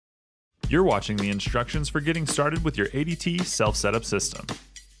You're watching the instructions for getting started with your ADT Self Setup system.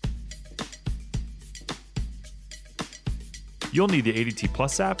 You'll need the ADT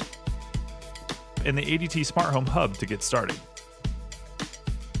Plus app and the ADT Smart Home Hub to get started.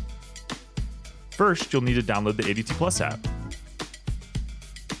 First, you'll need to download the ADT Plus app.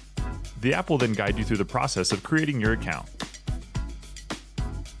 The app will then guide you through the process of creating your account.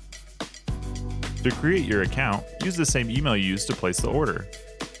 To create your account, use the same email you used to place the order.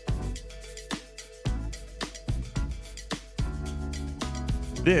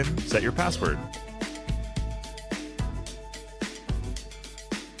 Then, set your password.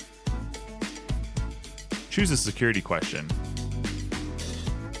 Choose a security question.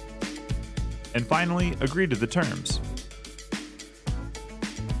 And finally, agree to the terms.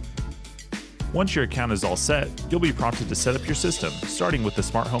 Once your account is all set, you'll be prompted to set up your system, starting with the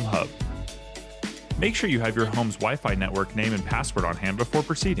Smart Home Hub. Make sure you have your home's Wi-Fi network name and password on hand before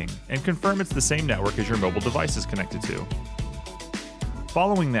proceeding, and confirm it's the same network as your mobile device is connected to.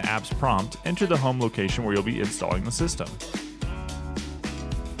 Following the app's prompt, enter the home location where you'll be installing the system.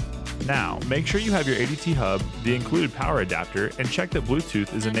 Now, make sure you have your ADT Hub, the included power adapter, and check that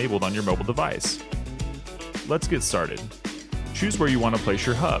Bluetooth is enabled on your mobile device. Let's get started. Choose where you want to place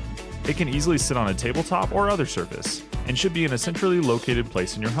your hub. It can easily sit on a tabletop or other surface, and should be in a centrally located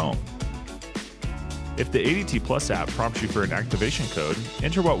place in your home. If the ADT Plus app prompts you for an activation code,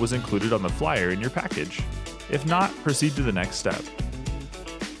 enter what was included on the flyer in your package. If not, proceed to the next step.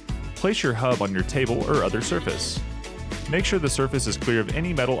 Place your hub on your table or other surface. Make sure the surface is clear of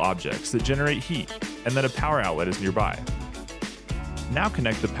any metal objects that generate heat and that a power outlet is nearby. Now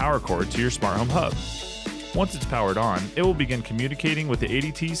connect the power cord to your Smart Home Hub. Once it's powered on, it will begin communicating with the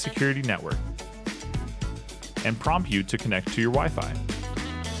ADT security network and prompt you to connect to your Wi-Fi.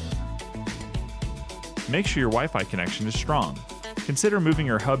 Make sure your Wi-Fi connection is strong. Consider moving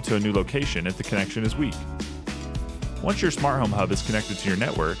your hub to a new location if the connection is weak. Once your Smart Home Hub is connected to your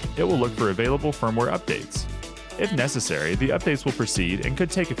network, it will look for available firmware updates. If necessary, the updates will proceed and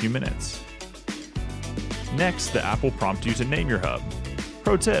could take a few minutes. Next, the app will prompt you to name your hub.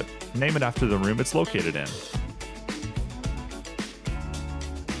 Pro tip, name it after the room it's located in.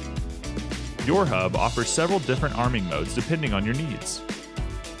 Your hub offers several different arming modes depending on your needs.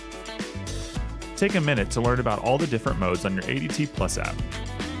 Take a minute to learn about all the different modes on your ADT Plus app.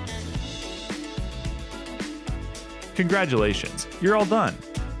 Congratulations, you're all done.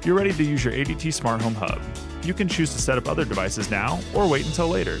 You're ready to use your ADT Smart Home Hub. You can choose to set up other devices now or wait until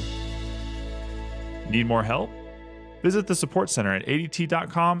later. Need more help? Visit the support center at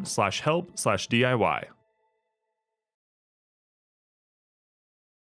adt.com/help/DIY.